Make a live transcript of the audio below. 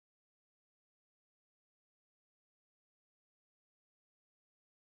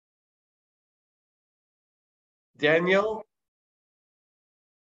Daniel.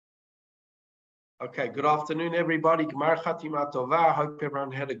 Okay, good afternoon, everybody. Gmar Chatima Tova. Hope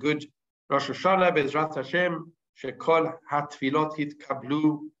everyone had a good Rosh Hashanah. Bezrat Hashem, Shekol HaTfilot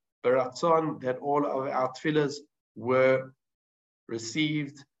Hitkablu Beratzon, that all of our tefillahs were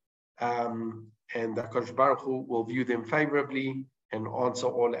received, and the HaKadosh Baruch Hu will view them favorably and answer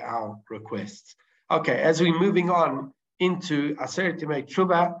all our requests. Okay, as we're moving on into Aseret Yemei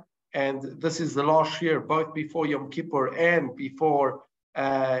Teshuvah, and this is the last year, both before Yom Kippur and before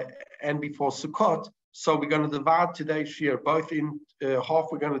Sukkot. So we're going to divide today's year both in half.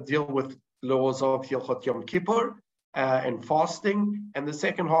 We're going to deal with laws of Hilchot Yom Kippur and fasting, and the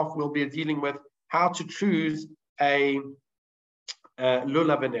second half we'll be dealing with how to choose a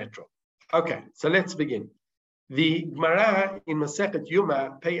lulav and etro. Okay, so let's begin. The Gemara in Masechet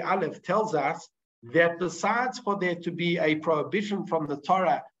Yuma Pei Aleph tells us that besides for there to be a prohibition from the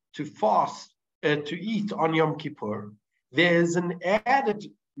Torah to fast, to eat on Yom Kippur, there's an added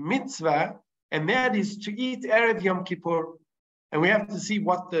mitzvah, and that is to eat Erev Yom Kippur. And we have to see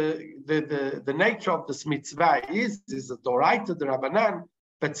what the nature of this mitzvah is. Is it Doraita, the Rabbanan?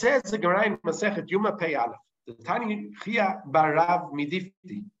 But says the Gemara in Masechet Yuma Pei Aleph, the Tani Chia Barav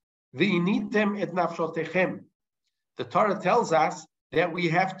Midifti, V'initem et nafshotechem. The Torah tells us that we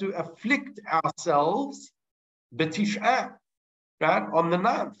have to afflict ourselves b'tish'ah, right, on the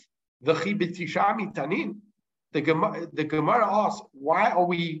 9th. V'chi b'tish'ah mitanin. The Gemara asks, why are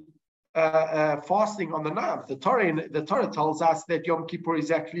we fasting on the 9th? The Torah tells us that Yom Kippur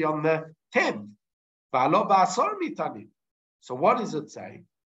is actually on the 10th. V'alo ba'asor mitanin. So what does it say?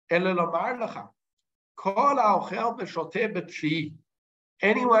 Ele lomar lecha, kol ha'ochel v'shoteh b'tsh'i.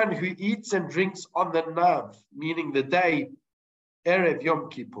 Anyone who eats and drinks on the 9th, meaning the day Erev Yom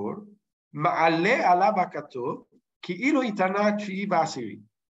Kippur, ma'aleh alav hakatuv, ki'ilu itana tsh'i v'asiri.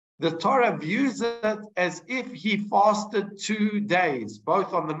 The Torah views it as if he fasted 2 days,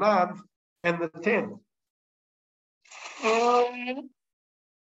 both on the 9th and the 10th.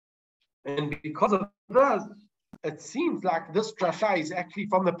 And because of this, it seems like this drasha is actually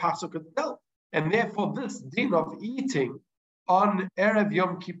from the Pasuk itself. And therefore, this din of eating on Erev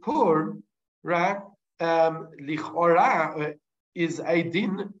Yom Kippur, right, lichora, is a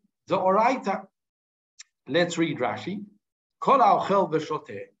din d'oraita. Let's read Rashi. Kol ha'ochel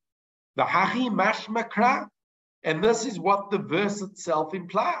v'shoteh, v'hachi mashmakra, and this is what the verse itself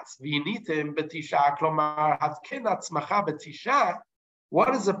implies. V'initem b'tisha, klomar hatken atzmacha b'tisha.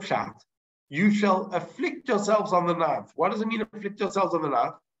 What is a pshat? You shall afflict yourselves on the 9th. What does it mean, afflict yourselves on the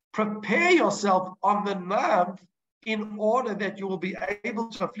 9th? Prepare yourself on the 9th in order that you will be able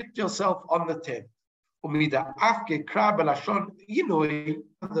to afflict yourself on the 10th.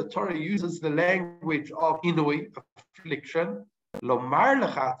 The Torah uses the language of inui, affliction,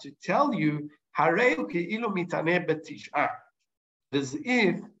 to tell you, as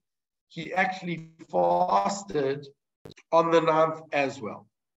if he actually fasted on the 9th as well.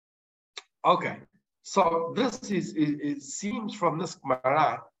 Okay, so this it seems from this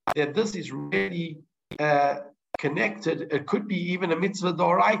Gemara that this is really connected. It could be even a mitzvah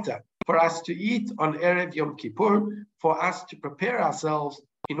d'oraita for us to eat on Erev Yom Kippur, for us to prepare ourselves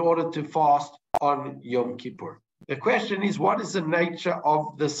in order to fast on Yom Kippur. The question is, what is the nature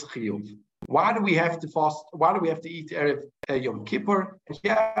of this chiyuv? Why do we have to fast? Why do we have to eat Erev Yom Kippur? And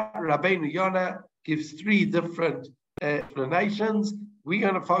here, Rabbeinu Yonah gives 3 different explanations. We're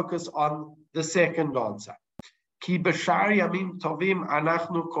going to focus on the second answer. Ki b'shar yamim tovim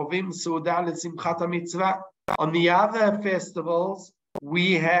anachnu kovim suda lesimchat mitzvah. On the other festivals,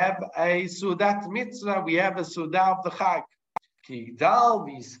 we have a sudat mitzvah, we have a sudah of the chag.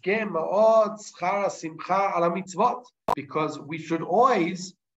 Because we should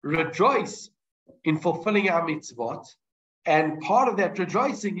always rejoice in fulfilling our mitzvot, and part of that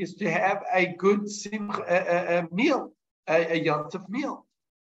rejoicing is to have a good meal, a yontif meal.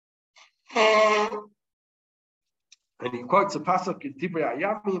 And he quotes a pasuk in Divrei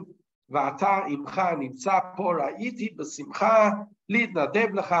Hayamim, V'ata imcha nimtza po ra'iti b'simcha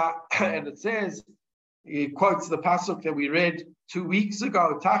lidnadev lecha, and it says, he quotes the pasuk that we read 2 weeks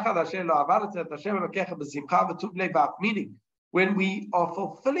ago, meaning when we are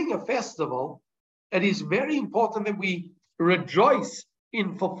fulfilling a festival, it is very important that we rejoice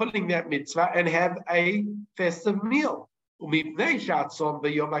in fulfilling that mitzvah and have a festive meal. But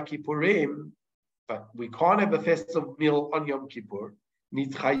we can't have a festive meal on Yom Kippur.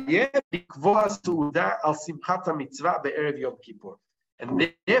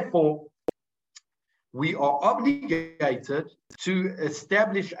 And therefore, we are obligated to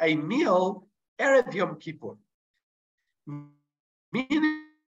establish a meal Erev Yom Kippur. Meaning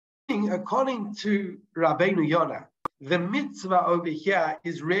according to Rabbeinu Yonah, the mitzvah over here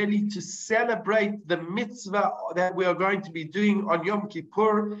is really to celebrate the mitzvah that we are going to be doing on Yom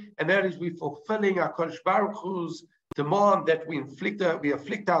Kippur, and that is we fulfilling our Kodesh Baruch Hu's demand that we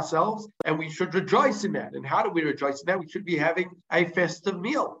afflict ourselves, and we should rejoice in that. And how do we rejoice in that? We should be having a festive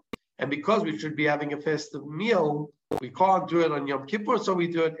meal. And because we should be having a festive meal, we can't do it on Yom Kippur, so we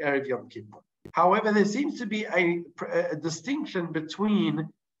do it Erev Yom Kippur. However, there seems to be a distinction between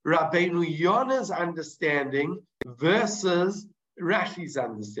Rabbeinu Yonah's understanding versus Rashi's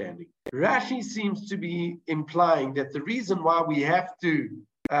understanding. Rashi seems to be implying that the reason why we have to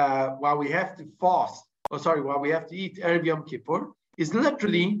why we have to eat Erev Yom Kippur is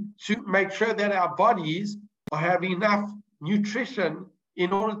literally to make sure that our bodies are having enough nutrition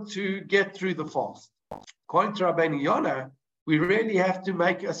in order to get through the fast. According to Rabbeinu Yonah, we really have to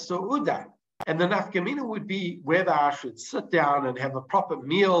make a su'udah. And the nafkamina would be whether I should sit down and have a proper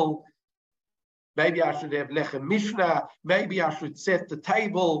meal. Maybe I should have lechem mishnah. Maybe I should set the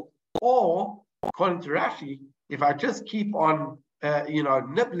table. Or, according to Rashi, if I just keep on,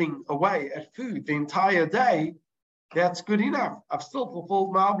 nibbling away at food the entire day, that's good enough. I've still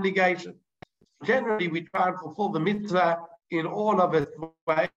fulfilled my obligation. Generally, we try and fulfill the mitzvah in all of its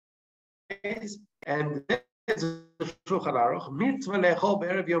ways, and there's a Shulchan Aruch, mitzvah lechol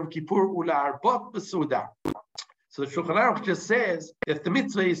be'erev Yom Kippur u'la'arbot b'suda. So the Shulchan Aruch just says that the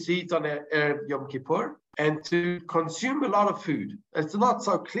mitzvah is to eat on Erev Yom Kippur and to consume a lot of food. It's not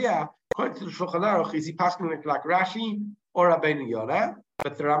so clear, according to the Shulchan Aruch, is he passing it like Rashi or Rabbeinu Yonah?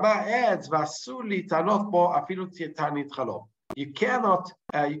 But the Rama adds, "V'asur litanot bo afilu tanit chalom." You cannot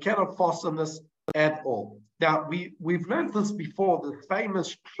fast on this at all. Now we've learned this before, the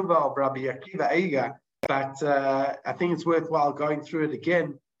famous tshuva of Rabbi Akiva Eiger, but I think it's worthwhile going through it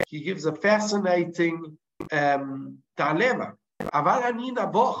again. He gives a fascinating dilemma. Aval ani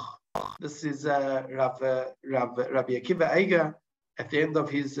navoch. This is Rabbi Akiva Eiger. At the end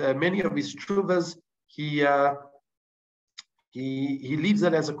of his many of his tshuvas, he leaves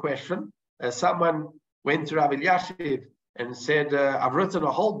it as a question. Someone went to Rabbi Elyashiv and said, "I've written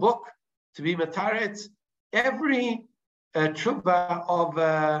a whole book to be mataret every tshuva of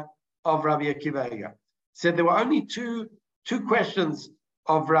Rabbi Akiva Eiger." Said there were only two questions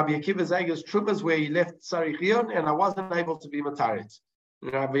of Rabbi Akiva Eiger's tshuvas where he left Sarichion, and I wasn't able to be mataret.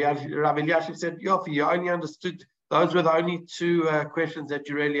 Rabbi Elyashiv said, "Yofi, you only understood, those were the only two questions that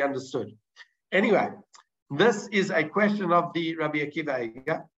you really understood." Anyway, this is a question of the Rabbi Akiva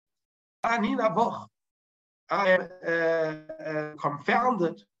Eiger. Ani navoch, I am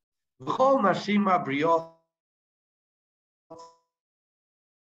confounded. V'chol nashim habriot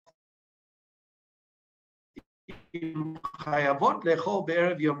if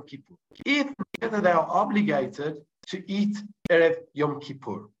they are obligated to eat Erev Yom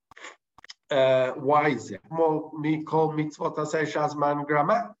Kippur. Why is that?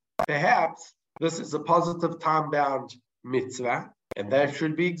 Perhaps this is a positive time-bound mitzvah, and that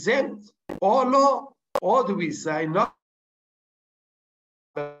should be exempt. Or no, or do we say no?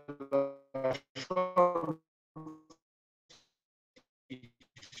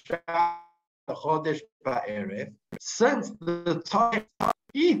 Since the time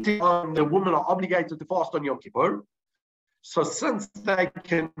eating on the women are obligated to fast on Yom Kippur, so since they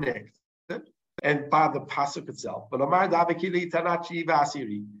connected, and by the pasuk itself, and the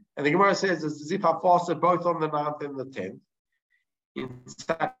Gemara says it's as if I fasted both on the 9th and the 10th. In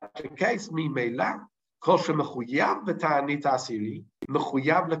such a case, mimela kol shemechuyav b'ta'anit asiri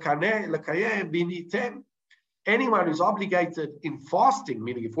mechuyav lekayeh b'nitem. Anyone who's obligated in fasting,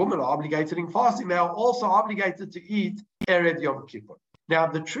 meaning if women are obligated in fasting, they are also obligated to eat Erev Yom Kippur. Now,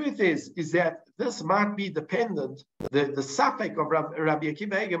 the truth is that this might be dependent, the suffix of Rabbi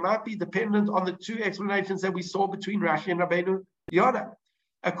Akiva Eiger might be dependent on the two explanations that we saw between Rashi and Rabbeinu Yonah.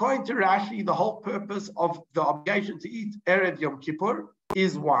 According to Rashi, the whole purpose of the obligation to eat Erev Yom Kippur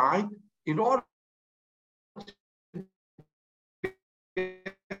is why? In order to be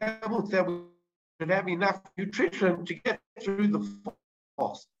able to have enough nutrition to get through the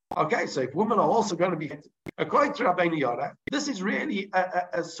fast. Okay, so if women are also going to be, according to Rabbeinu Yonah, this is really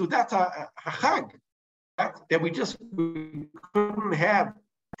a sudata chag that we couldn't have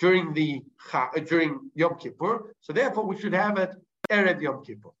during Yom Kippur. So therefore, we should have it Erev Yom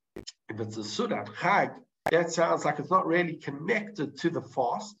Kippur. If it's a sudat chag, that sounds like it's not really connected to the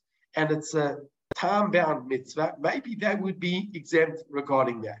fast, and it's a time-bound mitzvah. Maybe that would be exempt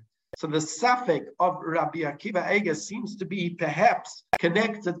regarding that. So the suffix of Rabbi Akiva Eiger seems to be perhaps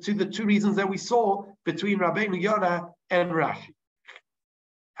connected to the two reasons that we saw between Rabbeinu Yonah and Rashi.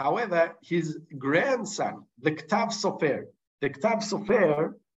 However, his grandson, the Ktav Sofer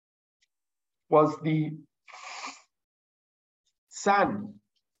was the son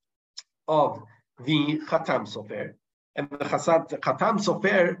of the Khatam Sofer, and the Khatam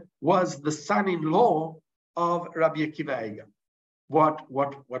Sofer was the son-in-law of Rabbi Akiva Eiger.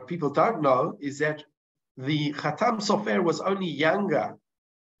 What people don't know is that the Khatam Sofer was only younger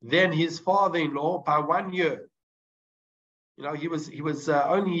than his father-in-law by 1 year. You know, he was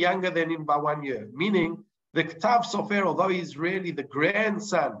only younger than him by 1 year, meaning the Khatam Sofer, although he's really the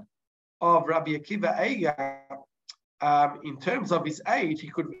grandson of Rabbi Akiva Eiger, in terms of his age, he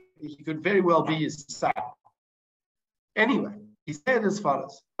could very well be his son. Anyway, he said as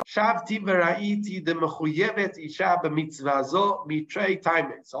follows: Shavti v'ra'iti de mechuyevet isha b'mitzvah zo mitrei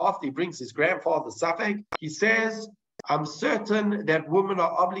taimen. So after he brings his grandfather Safek, he says, I'm certain that women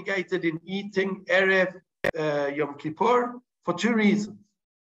are obligated in eating Erev Yom Kippur for 2 reasons.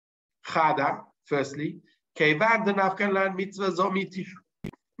 Chada, firstly, kevan denafkan lan mitzvah zo mitisha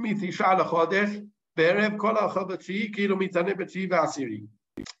lechodesh be'erev kol ha'chodeshi kilo mitane b'tshi v'asiri.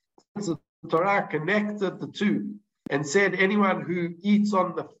 The Torah connected the two and said anyone who eats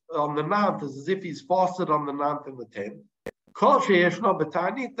on the 9th is as if he's fasted on the 9th and the 10th.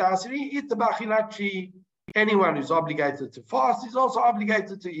 Anyone who's obligated to fast is also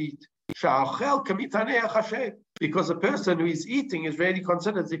obligated to eat. Because a person who is eating is really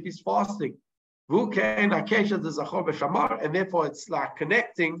considered as if he's fasting. And therefore it's like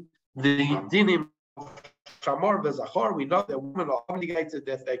connecting the dinim of Shamor v'Zachor. We know that women are obligated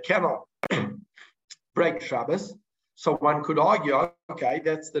that they cannot break Shabbos. So one could argue, okay,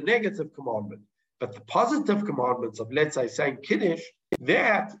 that's the negative commandment. But the positive commandments of, let's say, saying Kiddush,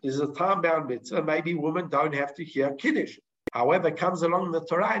 that is a time-bound mitzvah. Maybe women don't have to hear Kiddush. However, it comes along the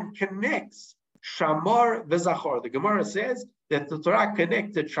Torah and connects Shamor v'Zachor. The Gemara says that the Torah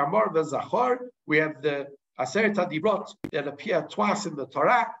connected Shamor v'Zachor. We have the Aseret HaDibrot that appear twice in the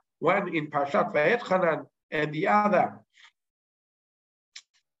Torah, one in Parshat Va'etchanan and the other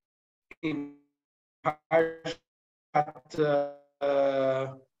in Parshat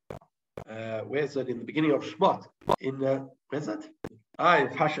where's it? In the beginning of Shmot. Where's it? In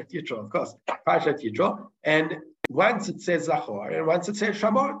Parshat Yitro, of course. Parshat Yitro. And once it says Zachor and once it says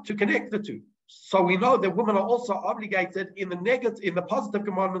Shamor, to connect the two. So we know that women are also obligated in the positive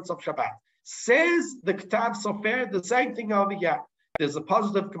commandments of Shabbat. Says the Ketav Sofer, the same thing over here. There's a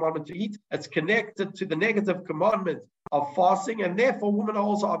positive commandment to eat. It's connected to the negative commandment of fasting, and therefore women are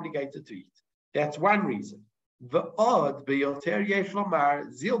also obligated to eat. That's one reason.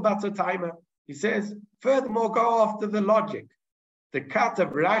 He says, furthermore, go after the logic. The cut of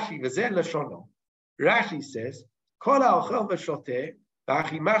Rashi, Rashi says,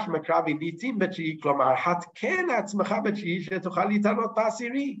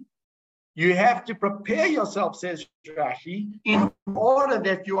 you have to prepare yourself, says Rashi, in order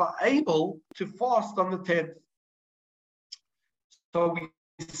that you are able to fast on the 10th. So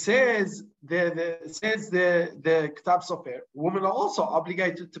it says the Ketav Sofer, women are also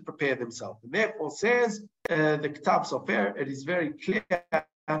obligated to prepare themselves. And therefore says the Ketav Sofer, it is very clear that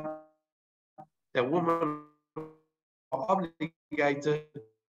women are obligated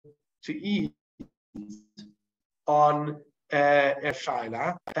to eat on a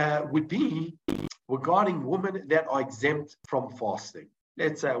shaila would be regarding women that are exempt from fasting.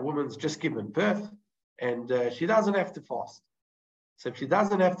 Let's say a woman's just given birth and she doesn't have to fast. So if she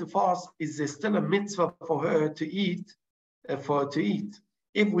doesn't have to fast, is there still a mitzvah for her to eat? If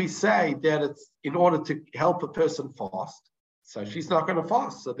we say that it's in order to help a person fast, so she's not going to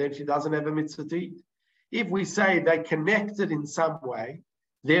fast, so then she doesn't have a mitzvah to eat. If we say they connected in some way,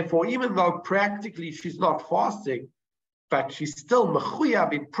 therefore, even though practically she's not fasting, but she's still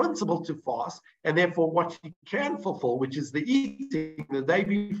mechuyab in principle to fast, and therefore what she can fulfill, which is the eating the day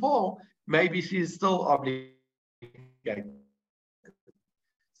before, maybe she is still obligated.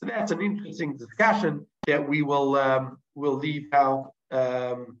 So that's an interesting discussion that we will we'll leave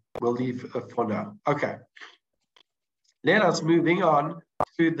for now. Okay, let us moving on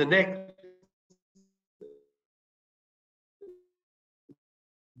to the next.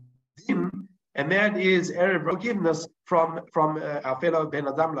 And that is Erev forgiveness from our fellow Ben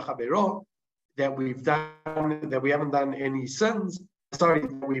Adam L'Chavero, that we've done, that we haven't done any sins. Sorry,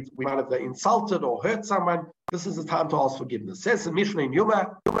 we might have insulted or hurt someone. This is the time to ask forgiveness. Says the Mishnah in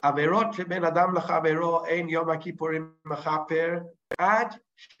Yuma, Averot Ben Adam L'Chavero Ein Yom Kippurim Mechaper Ad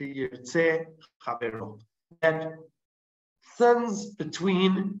Sheyirtzeh Chavero. That sins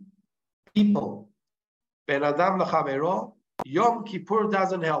between people, Ben Adam L'Chavero, Yom Kippur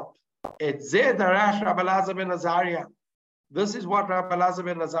doesn't help. This is what Rabbi Elazar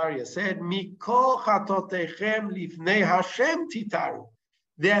ben Azariah said. Mikol chatotechem lifnei Hashem titaru.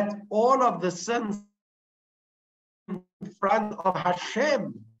 that all of the sins in front of Hashem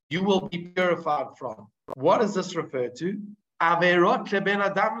you will be purified from. What does this refer to? Averot sheben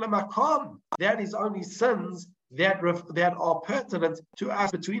adam lemakom. That is only sins that are pertinent to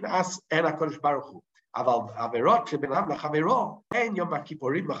us, between us and HaKadosh Baruch Hu.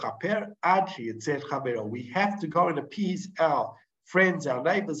 We have to go and appease our friends, our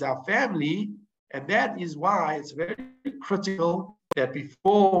neighbors, our family, and that is why it's very critical that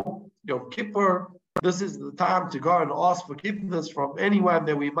before Yom Kippur, this is the time to go and ask forgiveness from anyone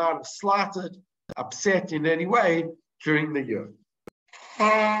that we might have slighted, upset in any way during the year.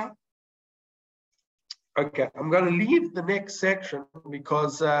 Okay, I'm going to leave the next section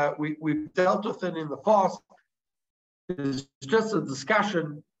because we've dealt with it in the past. It's just a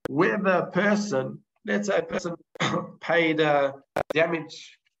discussion whether a person, let's say a person paid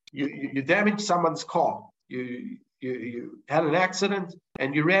damage, you damaged someone's car, you had an accident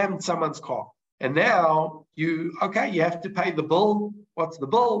and you rammed someone's car. And now you have to pay the bill. What's the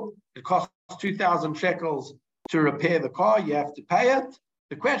bill? It costs 2,000 shekels to repair the car. You have to pay it.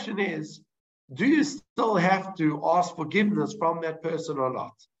 The question is, do you still have to ask forgiveness from that person or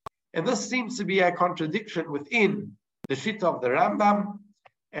not? And this seems to be a contradiction within the Shita of the Rambam.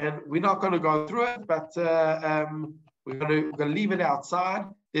 And we're not going to go through it, but we're going to leave it outside.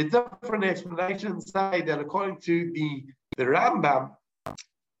 There are different explanations say that according to the Rambam,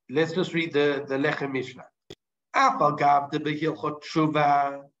 let's just read the Lechem Mishnah.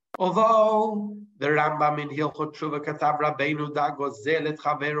 Although the Rambam in Hilchot Tshuva katav Rabbeinu da gozel et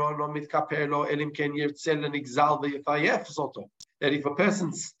chavero no mitkaper lo elim ken yirtze lenigzal v'yifayef soto, that if a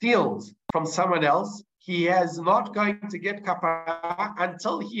person steals from someone else, he is not going to get kapara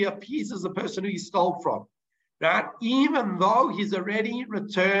until he appeases the person who he stole from, right? Even though he's already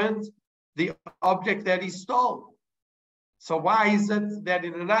returned the object that he stole. So why is it that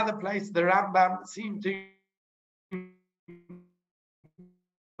in another place the Rambam seemed to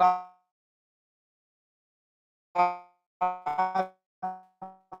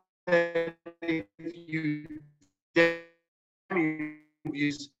if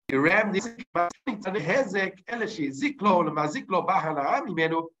you ram this hezek אלה שהזיק לו למזיק לו בהנאה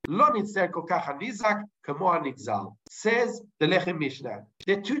ממנו לא נצטרך כל כך הנזק כמו הנגזל. Says the Lechem Mishnah.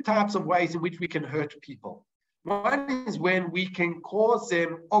 There are two types of ways in which we can hurt people. One is when we can cause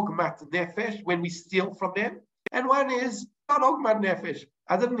them ogmat nefesh, when we steal from them, and one is not ogmat nefesh.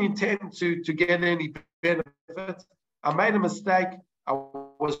 I didn't intend to get any benefit. I made a mistake. I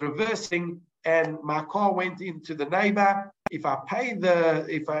was reversing and my car went into the neighbor. If I pay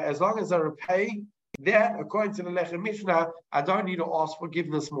as long as I repay that, according to the Lechem Mishnah, I don't need to ask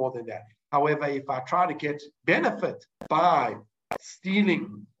forgiveness more than that. However, if I try to get benefit by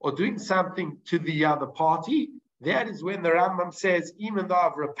stealing or doing something to the other party, that is when the Rambam says, even though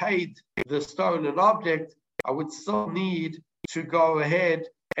I've repaid the stolen object, I would still need to go ahead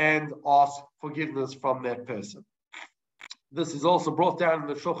and ask forgiveness from that person. This is also brought down in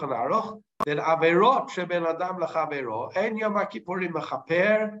the Shulchan Aruch that averot sheben adam lechavero en Yom Kippurim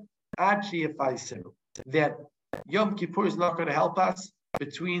mechaper ad sheyafaiseru. That Yom Kippur is not going to help us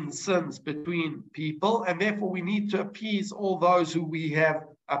between sins between people, and therefore we need to appease all those who we have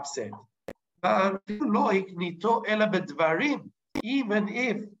upset. Even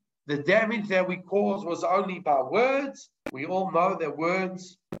if the damage that we cause was only by words, we all know that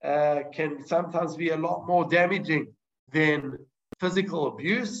words can sometimes be a lot more damaging than physical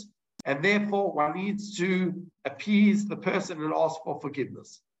abuse, and therefore one needs to appease the person and ask for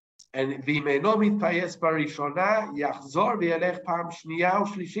forgiveness. And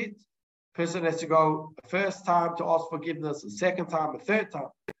person has to go a first time to ask forgiveness, a second time, a third time.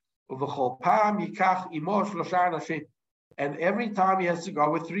 And every time he has to go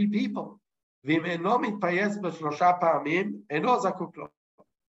with 3 people.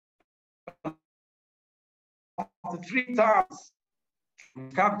 After 3 times you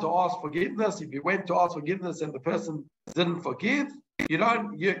come to ask forgiveness, if you went to ask forgiveness and the person didn't forgive, you're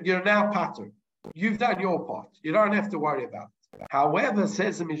now patur. You've done your part. You don't have to worry about it. However,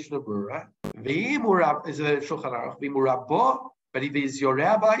 says the Mishnah Berurah, but if he's your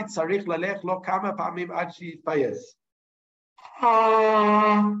rabbi, tzarich lalech lo kama pamim ad sheyitpayez.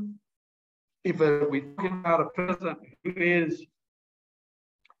 If we're talking about a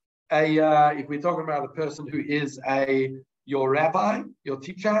person who is your rabbi, your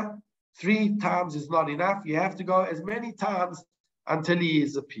teacher, 3 times is not enough. You have to go as many times until he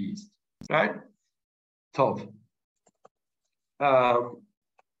is appeased, right? Tov.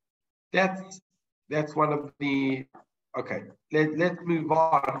 That's one of the. Okay, let's move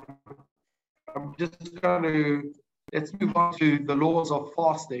on. I'm just going to let's move on to the laws of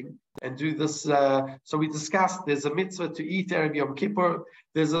fasting and do this. So we discussed there's a mitzvah to eat Erev Yom Kippur.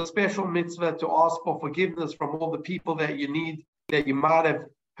 There's a special mitzvah to ask for forgiveness from all the people that you might have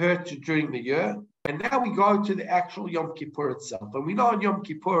hurt during the year. And now we go to the actual Yom Kippur itself. And we know in Yom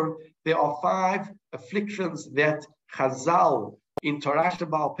Kippur, there are 5 afflictions that Chazal in Torah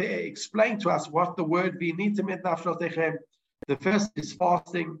Shebaal Peh explain to us what the word v'initem et nafshotechem. The first is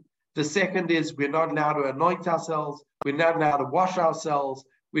fasting. The second is we're not allowed to anoint ourselves. We're not allowed to wash ourselves.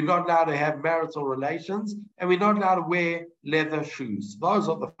 We're not allowed to have marital relations. And we're not allowed to wear leather shoes. Those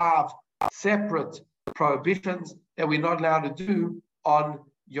are the 5 separate prohibitions that we're not allowed to do on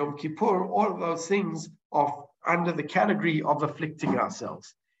Yom Kippur. All of those things are under the category of afflicting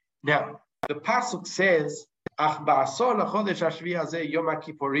ourselves. Now, the pasuk says, right?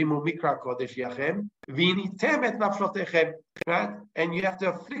 And you have to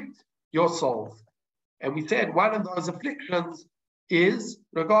afflict your souls. And we said one of those afflictions is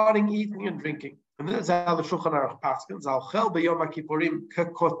regarding eating and drinking. And this is how the Shulchan Aruch paskins, Al-Chel b'Yom Kippurim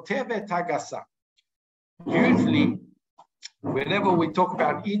kekotevet hagasa. Usually, whenever we talk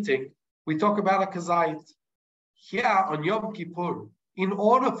about eating, we talk about a kazayit. Here on Yom Kippur, in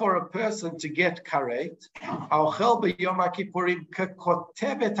order for a person to get karet, Al-Chel b'Yom Kippurim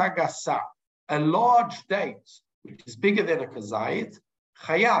kekotevet hagasa, a large date, which is bigger than a kazayit,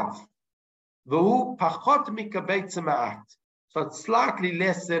 chayav. V'hu pachot mikabeit ma'at. So it's slightly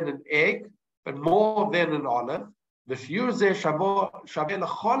less than an egg, but more than an olive. V'shiur zeh shaveh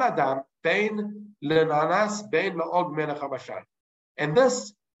l'chol adam bein le'nanas bein le'og melech habashar. And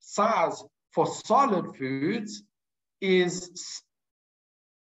this size for solid foods is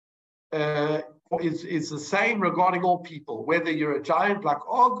the same regarding all people, whether you're a giant like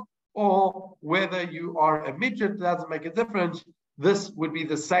Og or whether you are a midget. Doesn't make a difference. This would be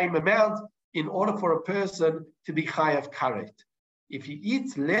the same amount in order for a person to be chayav karet. If he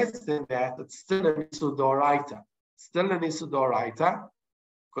eats less than that, it's still an isur doraita. Still an isur doraita,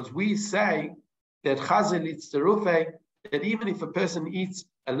 because we say that chazal eats terufe, that even if a person eats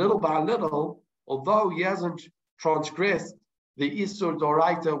a little by little, although he hasn't transgressed the isur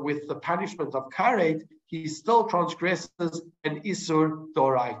doraita with the punishment of karet, he still transgresses an isur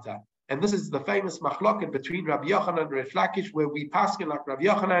doraita. And this is the famous machloket between Rabbi Yochanan and Reish Lakish, where we paskin like Rabbi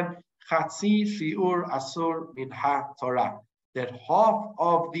Yochanan, Chatzi shiur asur minha Torah, that half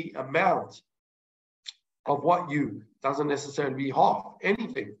of the amount of what you, doesn't necessarily be half,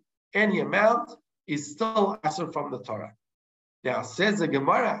 anything, any amount is still asur from the Torah. Now, says the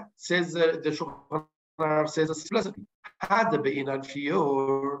Gemara, says the Shulchan Aruch says explicitly,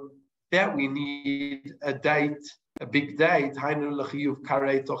 that we need a date, a big date,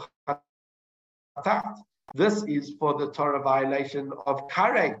 this is for the Torah violation of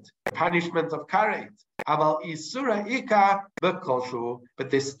karet, punishment of karet. But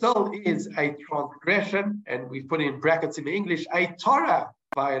there still is a transgression, and we put in brackets in English, a Torah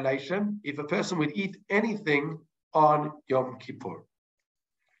violation if a person would eat anything on Yom Kippur.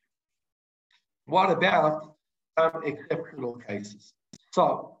 What about some exceptional cases?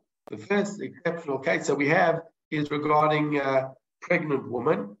 So the first exceptional case that we have is regarding a pregnant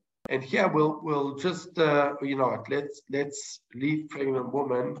woman. And here we'll just let's leave pregnant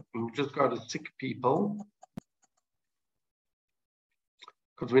woman and just go to sick people,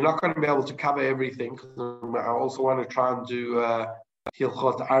 because we're not going to be able to cover everything. I also want to try and do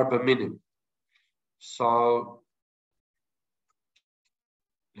Hilchot Arba Minim. So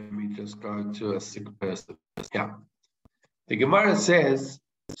let me just go to a sick person. Yeah, the Gemara says,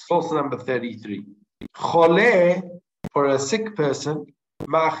 source number 33, Choleh, for a sick person. We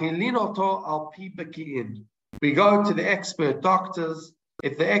go to the expert doctors.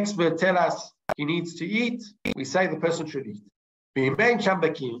 If the expert tell us he needs to eat, we say the person should eat.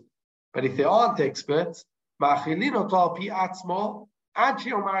 But if they aren't experts, we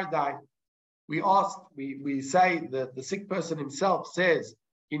say that the sick person himself says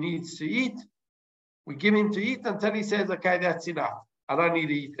he needs to eat. We give him to eat until he says, okay, that's enough. I don't need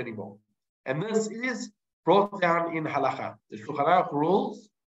to eat anymore. And this is brought down in halacha. The Shulchan Aruch rules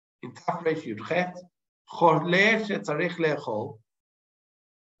in Tafresh Yudchet, Choleh shetzarich le'echol,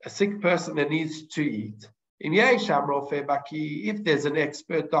 a sick person that needs to eat. If there's an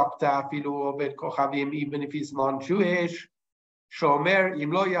expert doctor, afilu oved kochavim, even if he's non-Jewish, shomer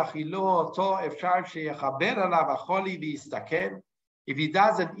im lo yachilu oto efshar sheyachaber alav acholi v'yistaken. If he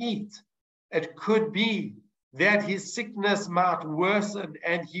doesn't eat, it could be that his sickness might worsen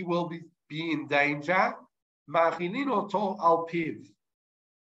and he will be in danger.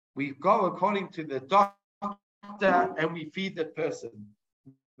 We go according to the doctor and we feed that person.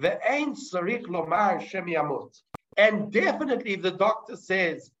 And And definitely the doctor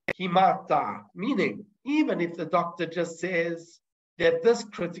says he might die, meaning even if the doctor just says that this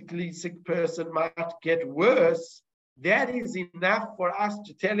critically sick person might get worse, that is enough for us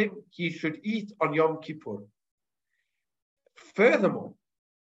to tell him he should eat on Yom Kippur. Furthermore,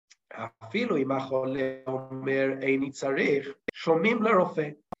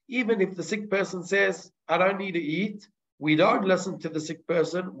 even if the sick person says, I don't need to eat, we don't listen to the sick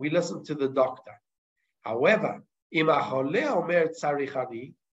person, we listen to the doctor. However, if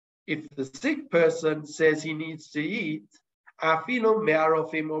the sick person says he needs to eat, even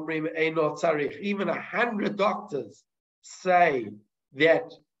 100 doctors say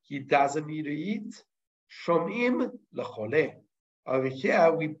that he doesn't need to eat, over here,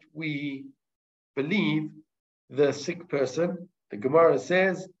 we believe the sick person. The Gemara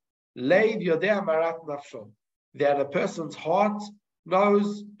says, that a person's heart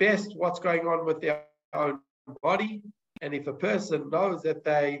knows best what's going on with their own body, and if a person knows that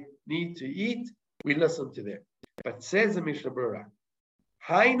they need to eat, we listen to them. But says the Mishnah Berurah,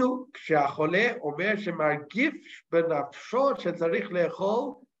 Hainu k'shachole omer shemargif benafsho shetzarich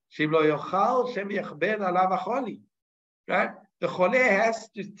le'echol shem lo yochal shem yachben alav acholi. Right? The chole has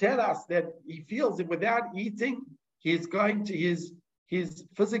to tell us that he feels that without eating, he's going to his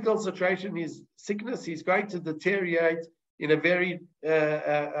physical situation, his sickness, he's going to deteriorate in a very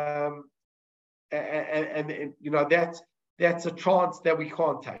and you know that's a chance that we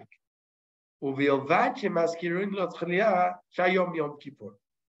can't take. We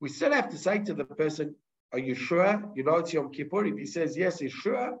still have to say to the person, are you sure? You know it's Yom Kippur. If he says yes, he's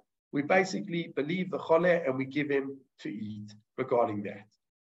sure. We basically believe the chole and we give him to eat regarding that.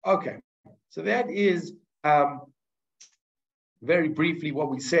 Okay, so that is very briefly what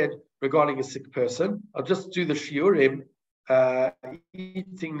we said regarding a sick person. I'll just do the shiurim,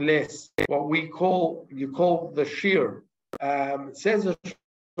 eating less, what you call the shiur. Says the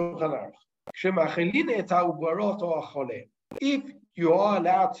Shulchan Aruch, if you are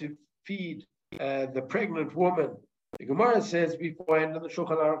allowed to feed the pregnant woman, the Gemara says beforehand, and the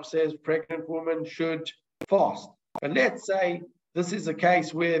Shulchan Aruch says pregnant woman should fast. But let's say this is a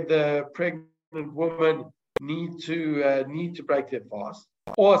case where the pregnant woman need to break their fast,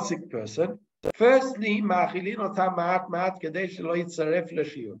 or a sick person. Firstly,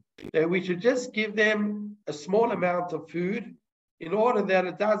 we should just give them a small amount of food in order that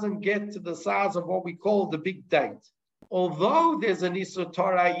it doesn't get to the size of what we call the big date. Although there's an Isur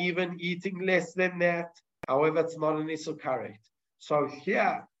Torah even eating less than that, however, it's not an Isur Karet. So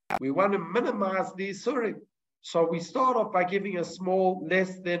here, we want to minimize the Isurim. So we start off by giving a small,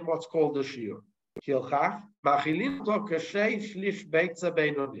 less than what's called a shiur.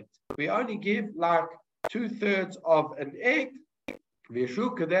 We only give like 2/3 of an egg,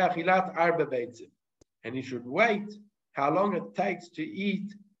 and he should wait how long it takes to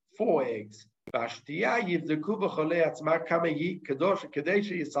eat 4 eggs. For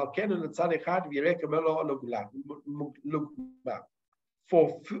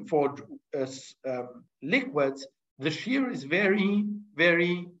liquids, the shiur is very,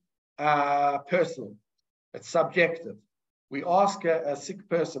 very personal. It's subjective. We ask a sick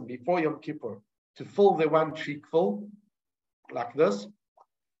person before Yom Kippur to fill their one cheekful, like this,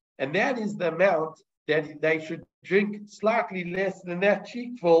 and that is the amount that they should drink, slightly less than that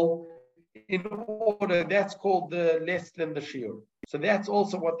cheekful, in order, that's called the less than the shiur. So that's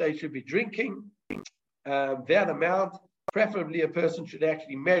also what they should be drinking, that amount. Preferably a person should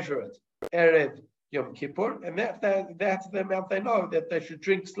actually measure it, Erev Yom Kippur, and that's the amount they know, that they should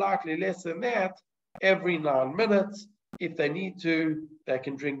drink slightly less than that every 9 minutes. If they need to, they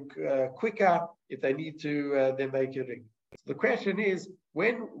can drink quicker. If they need to, then they can drink. So the question is,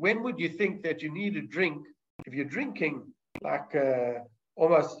 when would you think that you need to drink? If you're drinking like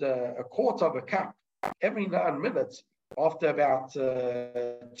almost a quarter of a cup every 9 minutes, after about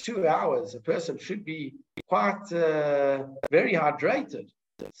 2 hours, a person should be quite very hydrated.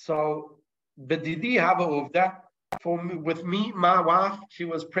 So, Bedidi Hava with me, my wife, she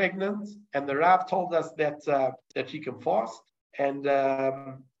was pregnant, and the Rav told us that she can fast, and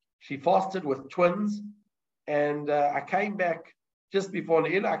she fasted with twins. And I came back just before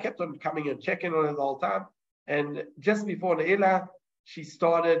Ne'ilah. I kept on coming and checking on her the whole time. And just before Ne'ilah, she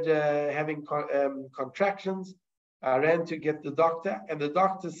started having contractions. I ran to get the doctor, and the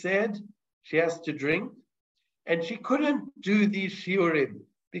doctor said she has to drink, and she couldn't do these shiurim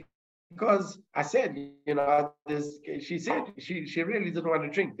because I said, she said she really didn't want to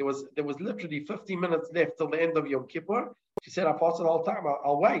drink. There was literally 50 minutes left till the end of Yom Kippur. She said, I fasted the whole time.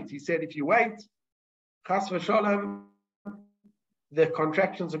 I'll wait. He said, if you wait, chas v'sholem, the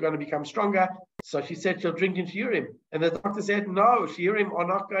contractions are going to become stronger. So she said she'll drink in shiurim. And the doctor said, no, shiurim are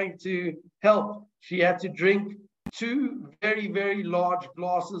not going to help. She had to drink 2 very, very large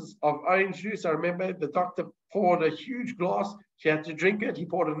glasses of orange juice. I remember the doctor poured a huge glass. She had to drink it. He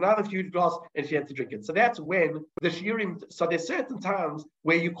poured another huge glass and she had to drink it. So that's when the shiurim, so there's certain times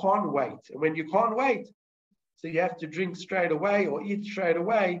where you can't wait. And when you can't wait, so you have to drink straight away or eat straight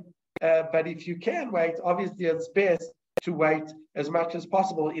away. But if you can wait, obviously it's best to wait as much as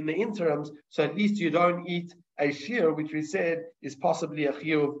possible in the interims, so at least you don't eat a shiur, which we said is possibly a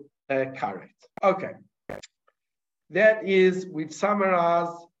chiyuv karet. Okay. That is, we've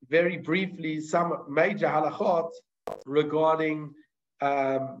summarized very briefly some major halachot regarding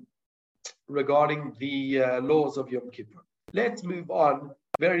the laws of Yom Kippur. Let's move on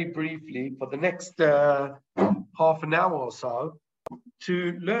very briefly for the next half an hour or so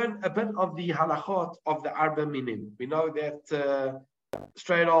to learn a bit of the halachot of the Arba Minim. We know that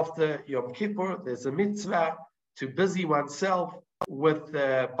straight after Yom Kippur, there's a mitzvah to busy oneself with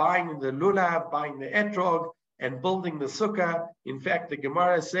buying the lulav, buying the etrog, and building the sukkah. In fact, the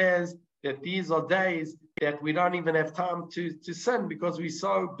Gemara says that these are days that we don't even have time to sin because we're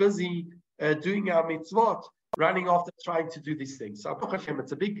so busy doing our mitzvot, running after trying to do these things. So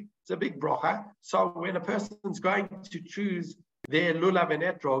it's a big bracha. So when a person's going to choose their lulav and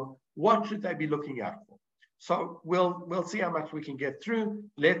etrog, what should they be looking out for? So we'll see how much we can get through.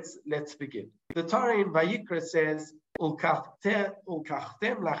 Let's begin. The Torah in Vayikra says, "Ulkachtem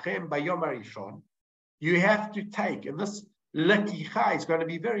lachem bayom harishon." You have to take, and this lekicha is going to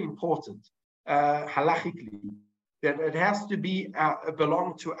be very important halachically, that it has to be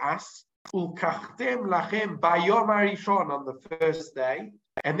belong to us. Ulkachtem lachem bayom harishon, on the first day,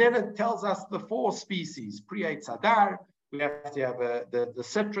 and then it tells us the 4 species: pri eitz hadar. We have to have the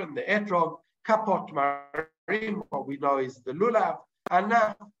citron, the etrog, kapot marim, what we know is the lulav,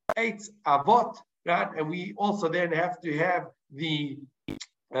 anaf, eitz avot, right? And we also then have to have the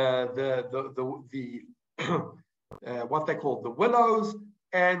what they call the willows,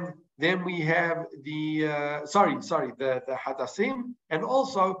 and then we have the the hadassim, and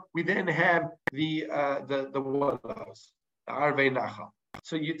also we then have the willows, the arvei nachal.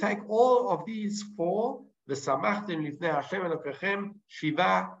 So you take all of these 4. V'samachtem lifnei Hashem Elokechem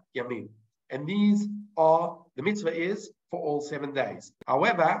shiva yamim, and these are, the mitzvah is for all 7 days.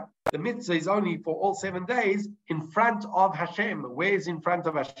 However, the mitzvah is only for all 7 days in front of Hashem. Where is in front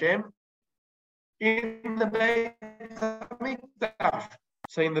of Hashem? In the Beit HaMikdash.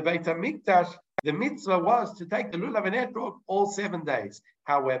 So in the Beit HaMikdash, the mitzvah was to take the lulav and etrog all 7 days.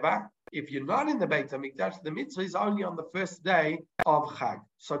 However, if you're not in the Beit HaMikdash, the mitzvah is only on the first day of Chag.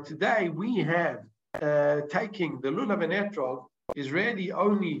 So today we have taking the lulav and etrog is really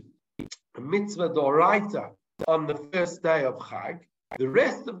only a mitzvah d'oraita on the first day of Chag. The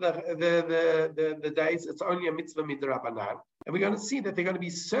rest of the days, it's only a mitzvah midrabanan. And we're going to see that there are going to be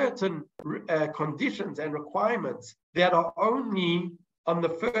certain conditions and requirements that are only on the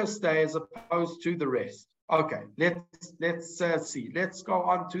first day as opposed to the rest. Okay, let's see. Let's go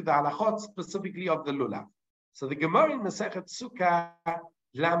on to the halachot specifically of the lulav. So the Gemara in Masechet Sukkah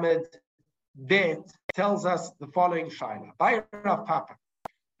Lamed Bet tells us the following shaila. By Rav Papa.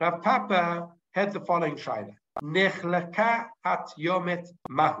 Rav Papa had the following shaila. Nechlaka at yomet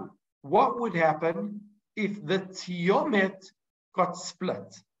mahu. What would happen if the tiomet got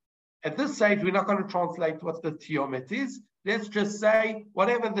split? At this stage, we're not going to translate what the tiomet is. Let's just say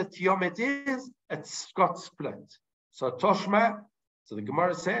whatever the tiomet is, it's got split. So Toshma, so the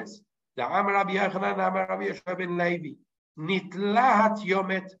Gemara says, the Amar Rabbi Yochanan, Amar Rabbi Yeshua ben Levi, nitlahat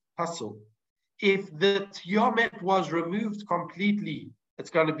yomet pasul. If the tiomet was removed completely,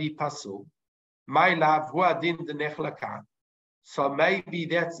 it's going to be pasul. My love, huadin de nechlaka. So maybe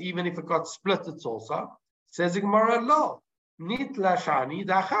that's even if it got split, it's also. Says the Gemara, lo, nitla shani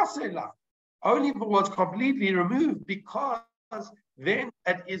dachasela. Only if it was completely removed, because then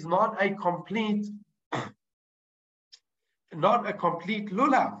it is not a complete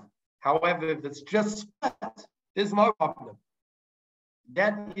lulav. However, if it's just split, there's no problem.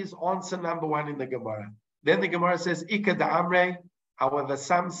 That is answer number 1 in the Gemara. Then the Gemara says, Ika da Amre. However,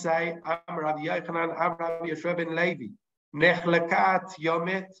 some say, Am Rabbi Yochanan, Am Rabbi Yeshua ben Levi. Nechlakat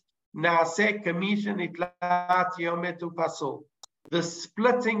yomet, naaseh kamishen itlat yomet upasul. The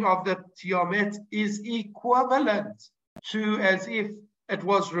splitting of the tiomet is equivalent to as if it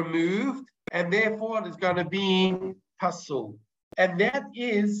was removed, and therefore it is going to be pasul. And that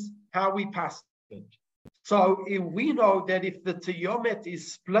is how we pass it. So if we know that if the tiomet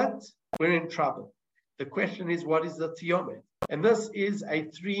is split, we're in trouble. The question is, what is the tiomet? And this is a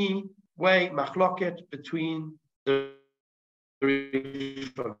 3-way machloket between the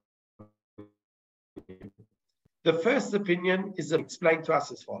Rishonim. The first opinion is explained to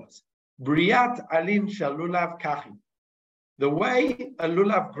us as follows. Briat alin shel lulav kachi. The way a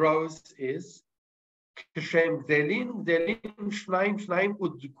lulav grows is כשהם גדלים שניים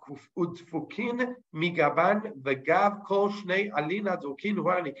ודפוקים מגוון וגב כל שני עלין הדבוקים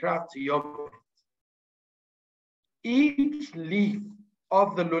הוא הנקרא תיומת. Each leaf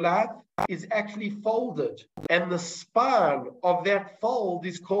of the lulav is actually folded, and the spine of that fold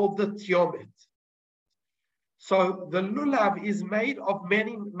is called the tiomet. So the lulav is made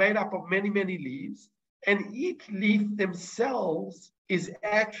up of many leaves, and each leaf themselves is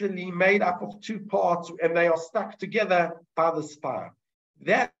actually made up of two parts, and they are stuck together by the spine.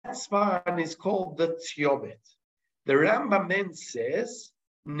 That spine is called the tiomet. The Rambam then says,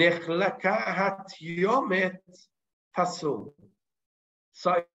 Nechlaka ha-tiomet pasul.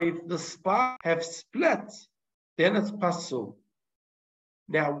 So if the spine have split, then it's pasul.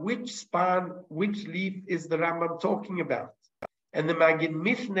 Now, which leaf is the Rambam talking about? And the Magid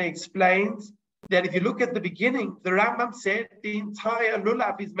Mishneh explains that if you look at the beginning, the Rambam said the entire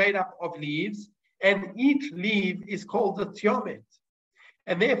lulav is made up of leaves, and each leaf is called the tiomet.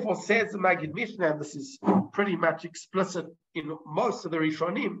 And therefore says the Magid Mishneh, and this is pretty much explicit in most of the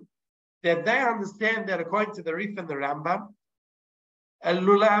Rishonim, that they understand that according to the Rif and the Rambam, a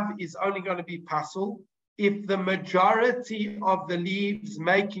lulav is only going to be pasul if the majority of the leaves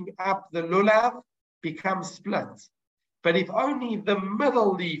making up the lulav become split. But if only the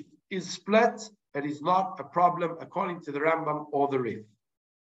middle leaf is split, it is not a problem according to the Rambam or the Rif.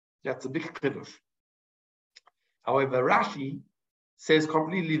 That's a big chiddush. However, Rashi says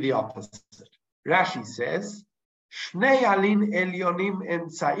completely the opposite. Rashi says, Shnei alin elyonim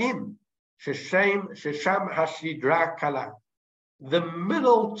emtsaim shesham hashidra kala. The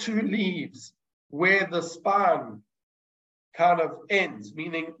middle two leaves where the spine kind of ends,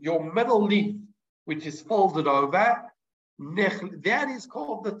 meaning your middle leaf, which is folded over, that is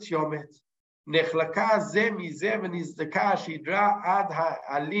called the tiomet.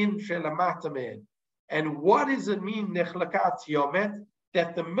 And what does it mean, nechlaka tiomet?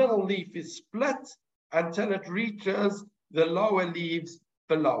 That the middle leaf is split until it reaches the lower leaves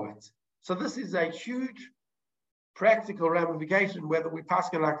below it. So this is a huge practical ramification, whether we pass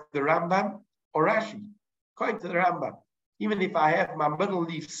it like the Rambam or Rashi. According to the Rambam, even if I have my middle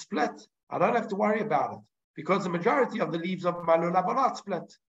leaf split, I don't have to worry about it, because the majority of the leaves of my lulav are not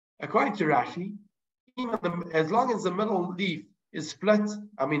split. According to Rashi, as long as the middle leaf is split,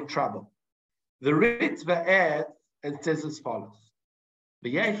 I'm in trouble. The Ritva adds and says as follows: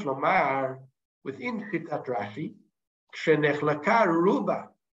 V'yesh lomar, within Chitat Rashi, k'shenechlaka ruba,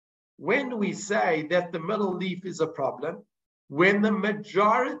 when we say that the middle leaf is a problem, when the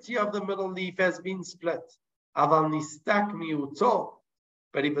majority of the middle leaf has been split, aval nistak miuto,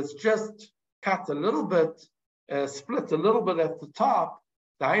 but if it's just cut a little bit, split a little bit at the top,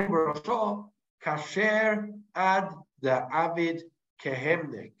 daim rosho kasher ad the avid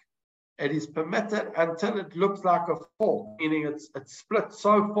kehemnik. It is permitted until it looks like a fork, meaning it's split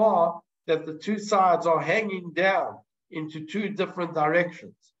so far that the two sides are hanging down into two different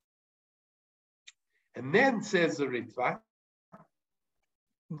directions. And then says the Ritva,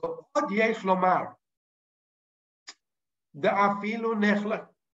 even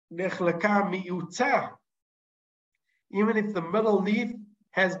if the middle leaf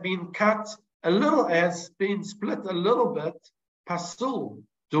has been cut a little, has been split a little bit, pasul,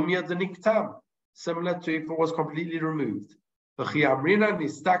 dumya deniktam, similar to if it was completely removed. And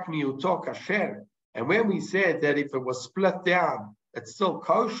when we said that if it was split down, it's still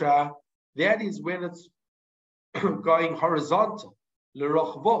kosher, that is when it's going horizontal.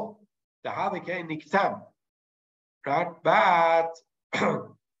 L'rochvo, the havike niktam, right? But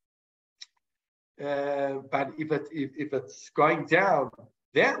if it's going down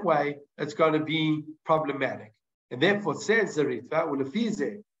that way, it's going to be problematic. And therefore, says the Ritva,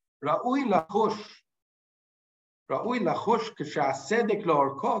 ulefize ra'ui lachush k'sha'asedek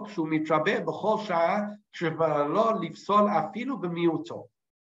lo'orko k'shu mitrabe b'chol sha'a k'shevalo lifsol afilu b'miuto.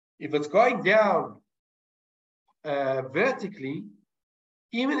 If it's going down vertically,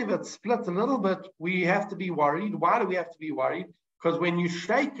 even if it's split a little bit, we have to be worried. Why do we have to be worried? Because when you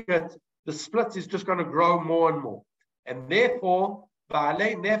shake it, the split is just going to grow more and more. And therefore,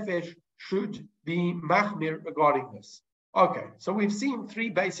 Ba'alei Nefesh should be machmir regarding this. Okay, so we've seen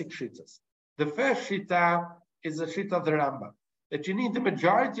three basic shittas. The first shitta is the shitta of the Rambam, that you need the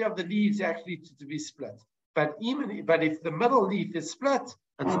majority of the leaves actually to be split. But if the middle leaf is split,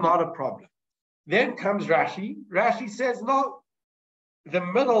 it's not a problem. Then comes Rashi. Rashi says, no, the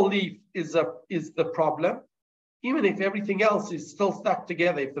middle leaf is the problem. even if everything else is still stuck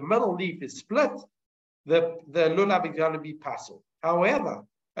together, if the middle leaf is split, the lulav is going to be pasul. However,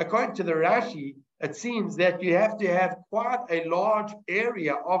 according to the Rashi, it seems that you have to have quite a large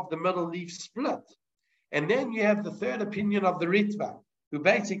area of the middle leaf split. And then you have the third opinion of the Ritva, who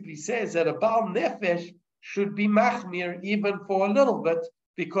basically says that a Baal Nefesh should be machmir even for a little bit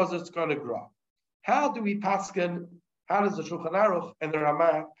because it's going to grow. How do we paskin? How does the Shulchan Aruch and the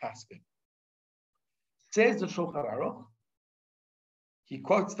Ramah paskin? Says the Shulchan Aruch, he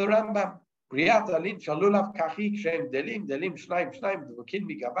quotes the Rambam, Briat alin shalulav kachik shem delim shnaim devukin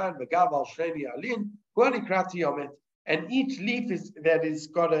migavan begaval sheni alin huanikrati yomet. And each leaf is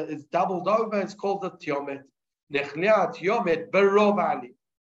doubled over. It's called the tiomet. Nechliat yomet berov ali.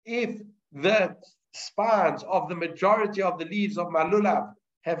 If the spines of the majority of the leaves of malulav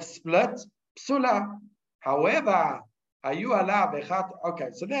have split, psula. However, ayu alav echat.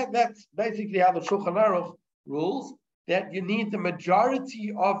 Okay, so that's basically how the Shulchan Aruch rules, that you need the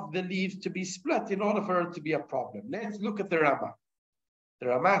majority of the leaves to be split in order for it to be a problem. Let's look at the Ramah. The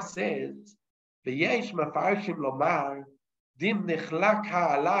Ramah says, "V'yesh mafarshim lomar dim nichlak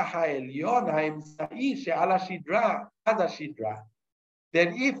ha'ala ha'elyon ha'imsa'i she'ala shidra ad ha'shidra."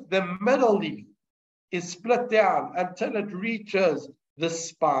 That if the middle leaf is split down until it reaches the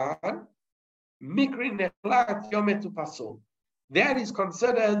spine, mikri nechlat yometu pasul. That is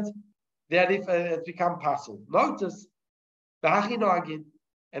considered that if it's become pasul. Notice the hachinogin,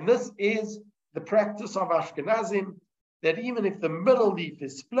 and this is the practice of Ashkenazim, that even if the middle leaf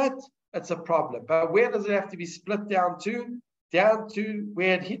is split, it's a problem. But where does it have to be split down to? Down to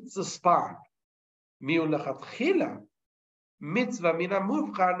where it hits the spine. Mi'ulechatchila mitzvah mina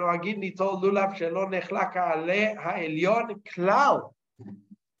mufcha noagin litol lulav shelo nechlak ha'elyon klal.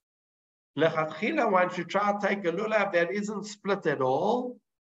 Lechatchila, one should try to take a lulav that isn't split at all,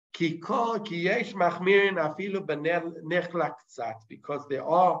 because there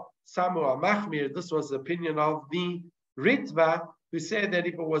are some who are machmir. This was the opinion of the Ritva, who said that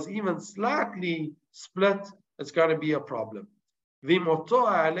if it was even slightly split, it's going to be a problem. And if also,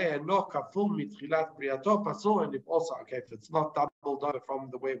 okay, if it's not doubled over from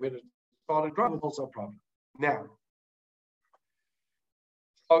the way when it started growing, it's also a problem. Now,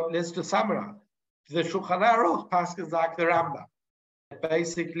 so let's just summarize. The Shulchan Aruch paskins like the Rambam.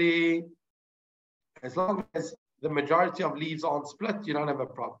 Basically, as long as the majority of leaves aren't split, you don't have a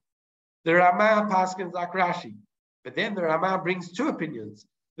problem. The Ramah paskins like Rashi, but then the Ramah brings two opinions.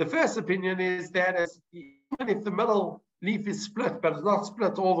 The first opinion is that even if the middle leaf is split, but it's not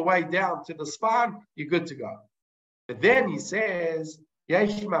split all the way down to the spine, you're good to go. But then he says,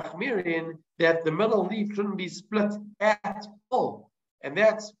 Yesh machmirin, that the middle leaf shouldn't be split at all. And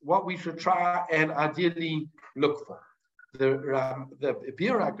that's what we should try and ideally look for. The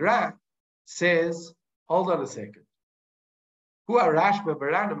Bira Gra says, hold on a second.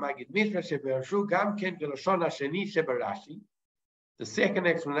 The second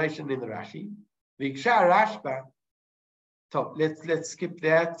explanation in the Rashi. So let's skip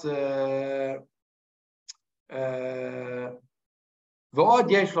that.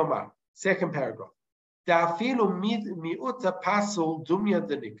 Second paragraph.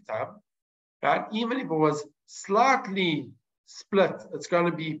 Right? Even if it was slightly split, it's going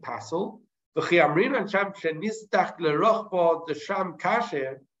to be pasul. And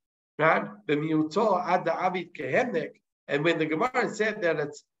when the Gemara said that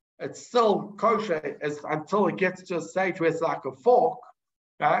it's still kosher until it gets to a stage where it's like a fork,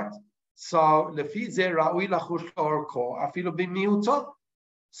 right? So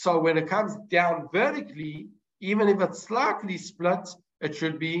so when it comes down vertically, even if it's slightly split, it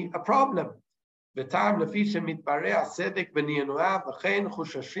should be a problem. So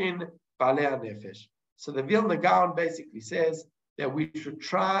the Vilna Gaon basically says that we should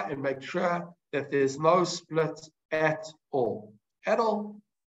try and make sure that there's no split at all. At all.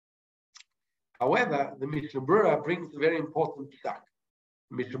 However, the Mishnah Berurah brings a very important psak.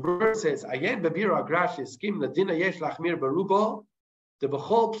 Mishnah Berurah says, "Ayen bebira grashi skim ladina yesh lachmir berubo the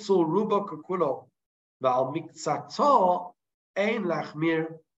bechol psul rubo kukulo va'al miktzato ein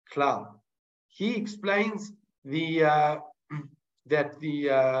lachmir klal." He explains that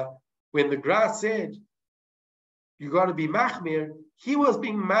when the Gra said you got to be machmir, he was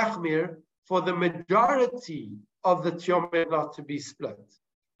being machmir for the majority of the tiomet not to be split.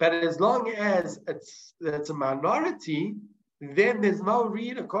 But as long as it's a minority, then there's no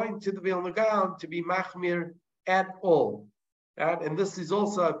read, according to the Vilna Gaon, to be machmir at all. Right? And this is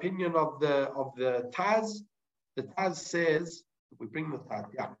also opinion of the Taz. The Taz says, if we bring the Taz,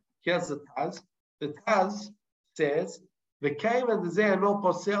 yeah, here's the Taz. The Taz says וכיוון זה אינו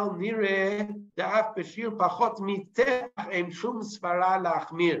פוסל נראה דאף בשיר פחות מטפח אין שום סברה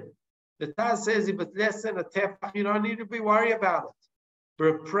להחמיר. The Taz says if it's less than a tefach, you don't need to be worried about it.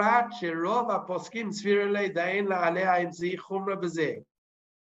 בפרט שרוב הפוסקים סבירים לדאין לעליה אמצעי חומרה בזה.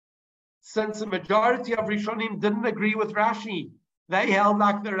 Since the majority of Rishonim didn't agree with Rashi, they held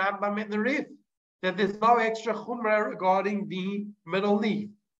like the Rambam and the Rif, that there's no extra chumrah regarding the middle leaf.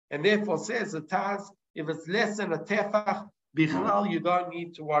 And therefore says the Taz, if it's less than a tefach, bichlal, you don't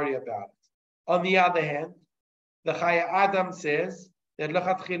need to worry about it. On the other hand, the Chaya Adam says that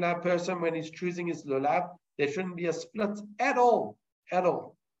lechatchila, a person when he's choosing his lulav, there shouldn't be a split at all.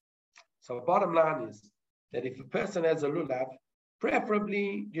 So bottom line is that if a person has a lulav,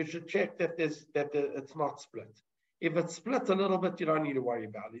 preferably you should check that it's not split. If it's split a little bit, you don't need to worry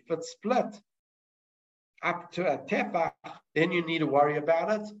about it. If it's split up to a tefach, then you need to worry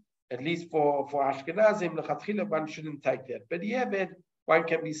about it. At least for Ashkenazim, lechatchila, one shouldn't take that. But Yeved, one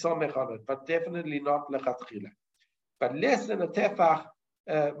can be somech on it, but definitely not lechatchila. But less than a tefach,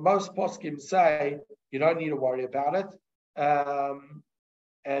 most poskim say you don't need to worry about it.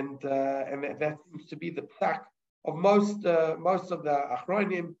 And that seems to be the psak of most of the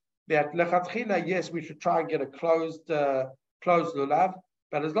achronim, that lechatchila, yes, we should try and get a closed lulav,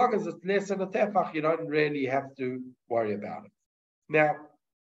 but as long as it's less than a tefach, you don't really have to worry about it. Now,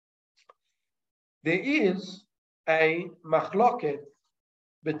 there is a machloket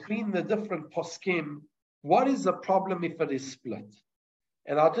between the different poskim. What is the problem if it is split?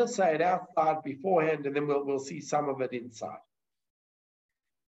 And I'll just say it outside beforehand, and then we'll see some of it inside.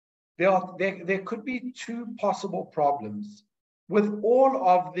 There could be two possible problems with all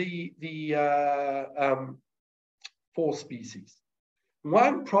of the four species.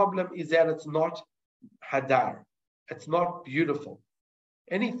 One problem is that it's not hadar, it's not beautiful.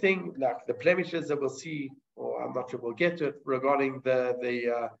 Anything like the blemishes that we'll see, or I'm not sure we'll get to it, regarding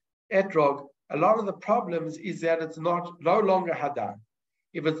the etrog, a lot of the problems is that it's no longer hadar.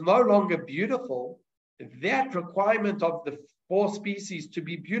 If it's no longer beautiful, that requirement of the four species to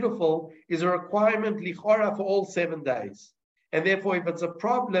be beautiful is a requirement lichora for all 7 days. And therefore, if it's a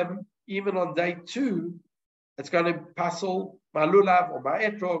problem, even on day 2, it's going to passel my lulav or my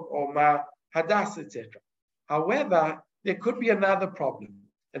etrog or my hadas, etc. However, there could be another problem.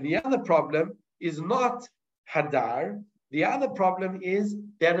 And the other problem is not hadar. The other problem is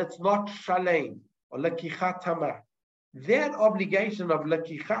that it's not shalem or lekichat tamah. That obligation of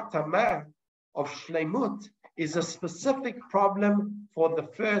lekichat tamah, of shleimut, is a specific problem for the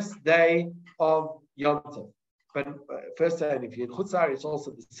first day of Yom Tov. But first day, and if you're in Chutzar, it's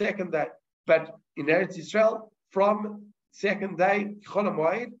also the second day. But in Eretz Yisrael, from second day, Chol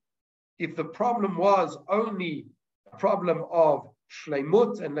HaMoed, if the problem was only a problem of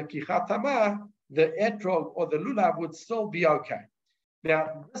shleimut and lekichat tamah, the etrog or the lulav would still be okay.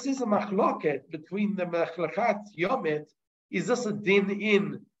 Now, this is a machloket between the Mechlachat Yomet. Is this a din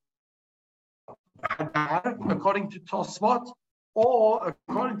in hadar, according to Tosfot, or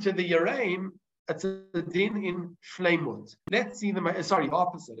according to the Yereim, it's a din in shleimut? Let's see the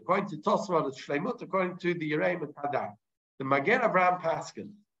opposite. According to Tosfot, it's shleimut. According to the Yereim, it's hadar. The Magen Avraham Paskin,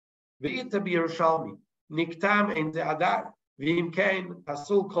 v'ita b'Yerushalmi, niktam ein ze hadar, v'im kein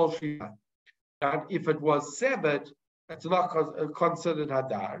pasul kol shiva. And if it was severed, it's not considered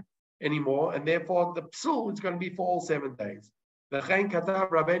hadar anymore, and therefore the psul is going to be for all 7 days. V'chein katav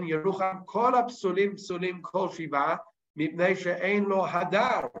Rabbeinu Yerucham kol ha'psulim psulim kol shiva mipnei she'ein lo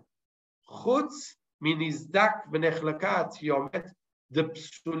hadar chutz minizdak v'nechlakat yomet the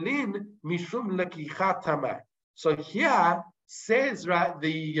psulin mishum lekichat tamah. So here says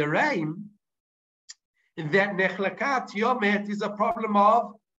the Yereim that nechlakat yomet is a problem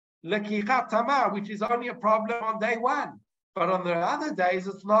of lekichat tamah, which is only a problem on day 1. But on the other days,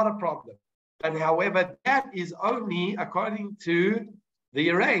 it's not a problem. And however, that is only according to the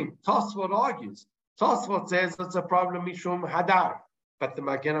Yereim. Tosfot argues. Tosfot says it's a problem mishum hadar. But the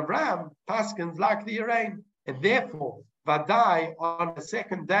Magen Avraham paskins like the Yereim. And therefore, vadai, on the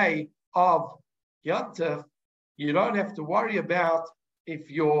second day of Yom Tov, you don't have to worry about if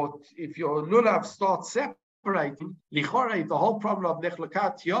your lulav starts separating. Lichora, the whole problem of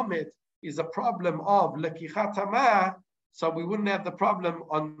nechlakat yomet is a problem of lekichat tamah. So we wouldn't have the problem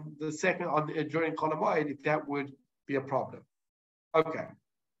on the second during Chol HaMoed if that would be a problem. Okay.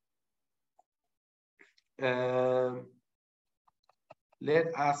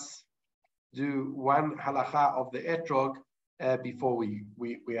 Let us do one halacha of the etrog before we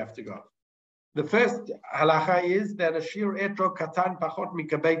have to go. The first halacha is that a shir etrog katan pachot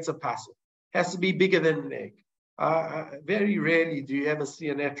mikabeitza pasuk has to be bigger than an egg. Very rarely do you ever see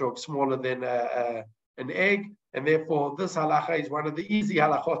an etrog smaller than an egg. And therefore, this halacha is one of the easy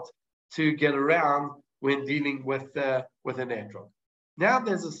halachot to get around when dealing with an etrog. Now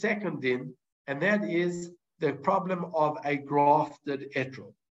there's a second din, and that is the problem of a grafted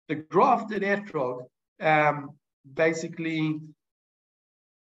etrog. The grafted etrog basically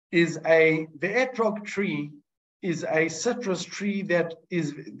is the etrog tree is a citrus tree that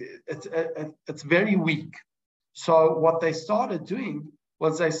it's very weak. So what they started doing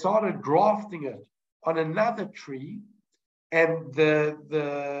was they started grafting it on another tree, and the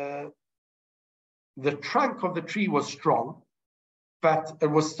trunk of the tree was strong, but it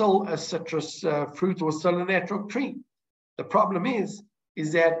was still a citrus fruit, it was still an etrog tree. The problem is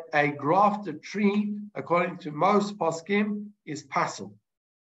that a grafted tree, according to most poskim, is pasul.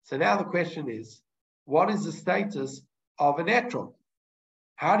 So now the question is, what is the status of an etrog?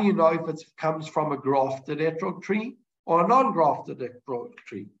 How do you know if it comes from a grafted etrog tree or a non-grafted etrog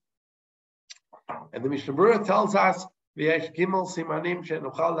tree? And the Mishnah Berurah tells us, there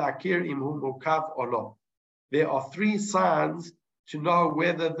are three signs to know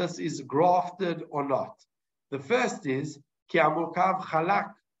whether this is grafted or not. The first is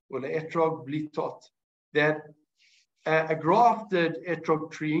that a grafted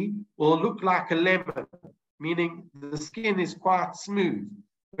etrog tree will look like a lemon, meaning the skin is quite smooth,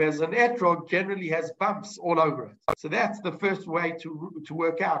 whereas an etrog generally has bumps all over it. So that's the first way to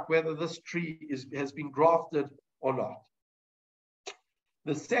work out whether this tree has been grafted or not.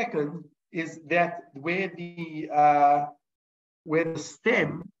 The second is that where the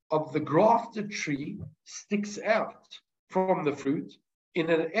stem of the grafted tree sticks out from the fruit, in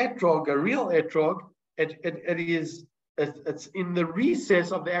an etrog, a real etrog, it's in the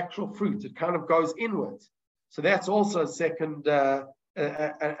recess of the actual fruit. It kind of goes inwards. So that's also a second,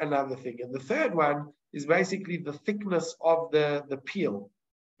 another thing. And the third one is basically the thickness of the peel.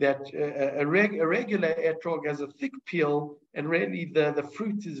 That a regular etrog has a thick peel, and really the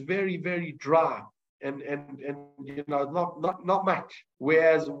fruit is very, very dry and not much.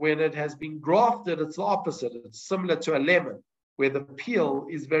 Whereas when it has been grafted, it's the opposite. It's similar to a lemon, where the peel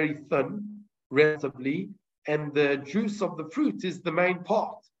is very thin, relatively, and the juice of the fruit is the main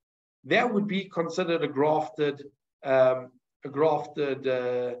part. That would be considered a grafted etrog,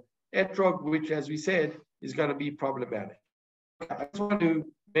 which, as we said, is going to be problematic. I just want to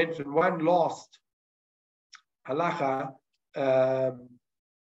mention one last halacha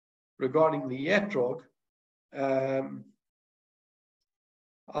regarding the etrog.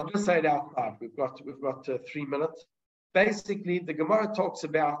 I'll just say it out loud. We've got 3 minutes. Basically, the Gemara talks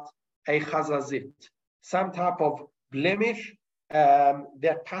about a chazazit, some type of blemish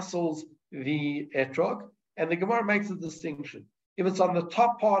that puzzles the etrog, and the Gemara makes a distinction. If it's on the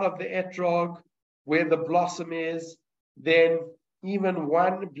top part of the etrog where the blossom is, then even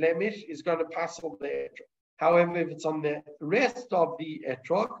one blemish is going to puzzle the etrog. However, if it's on the rest of the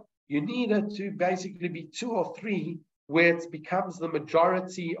etrog, you need it to basically be 2 or 3 where it becomes the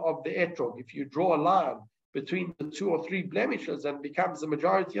majority of the etrog. If you draw a line between the 2 or 3 blemishes and becomes the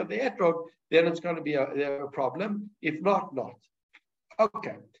majority of the etrog, then it's going to be a problem. If not, not.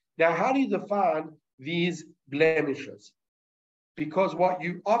 Okay. Now, how do you define these blemishes? Because what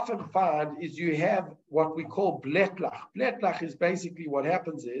you often find is you have what we call bletlach. Bletlach is basically what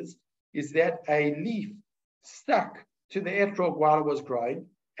happens is that a leaf stuck to the etrog while it was growing,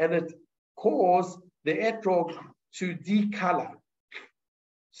 and it caused the etrog to decolor.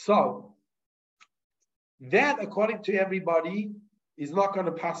 So that, according to everybody, is not going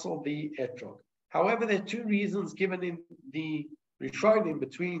to puzzle the etrog. However, there are 2 reasons given in the Rishonim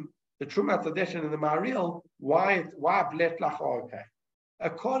between the Trumat Hadeshen and the Maharil why bletlach are okay.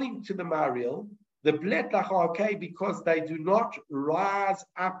 According to the Maharil, the bletlach are okay because they do not rise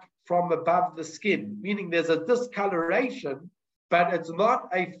up from above the skin, meaning there's a discoloration, but it's not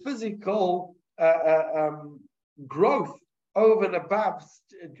a physical growth over and above,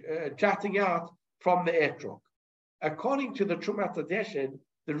 jutting out from the etrog. According to the Trumat Hadeshen,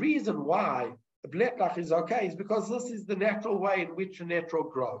 the reason why the bletlach is okay is because this is the natural way in which an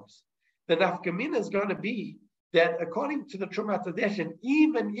etrog grows. The nafkamina is going to be that, according to the Trumat Hadeshen,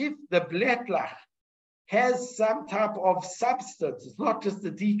 even if the bletlach has some type of substance, it's not just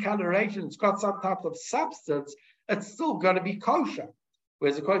the decoloration, it's got some type of substance, it's still going to be kosher.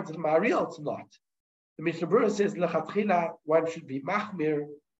 Whereas according to the Maharil, it's not. The Mishnah Berurah says, lechatchila, one should be machmir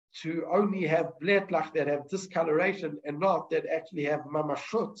to only have bletlach that have discoloration and not that actually have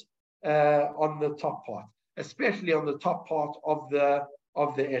mamashut on the top part, especially on the top part of the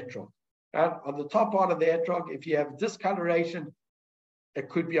etrog. On the top part of the etrog, if you have discoloration, it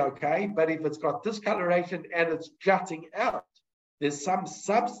could be okay. But if it's got discoloration and it's jutting out, there's some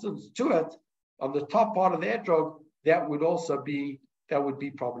substance to it, on the top part of the etrog, that would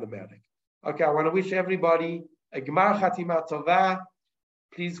be problematic. Okay, I want to wish everybody a Gemar Chatima Tova.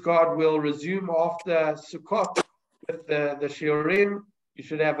 Please God, will resume after Sukkot with the Shiurim. You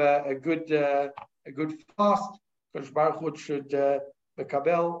should have a good fast. Kodesh Baruch Hu should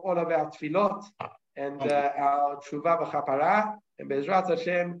mekabel all of our tefillot and our tshuva v'chapara, and Be'ezrat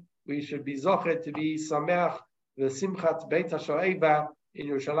Hashem we should be zochet to be sameach the simchat Beit HaShoeva in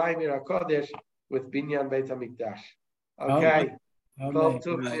Yerushalayim Kodesh with binyan Beit HaMikdash. Okay. Kol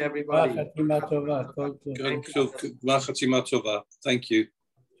tov to everybody. Thank you.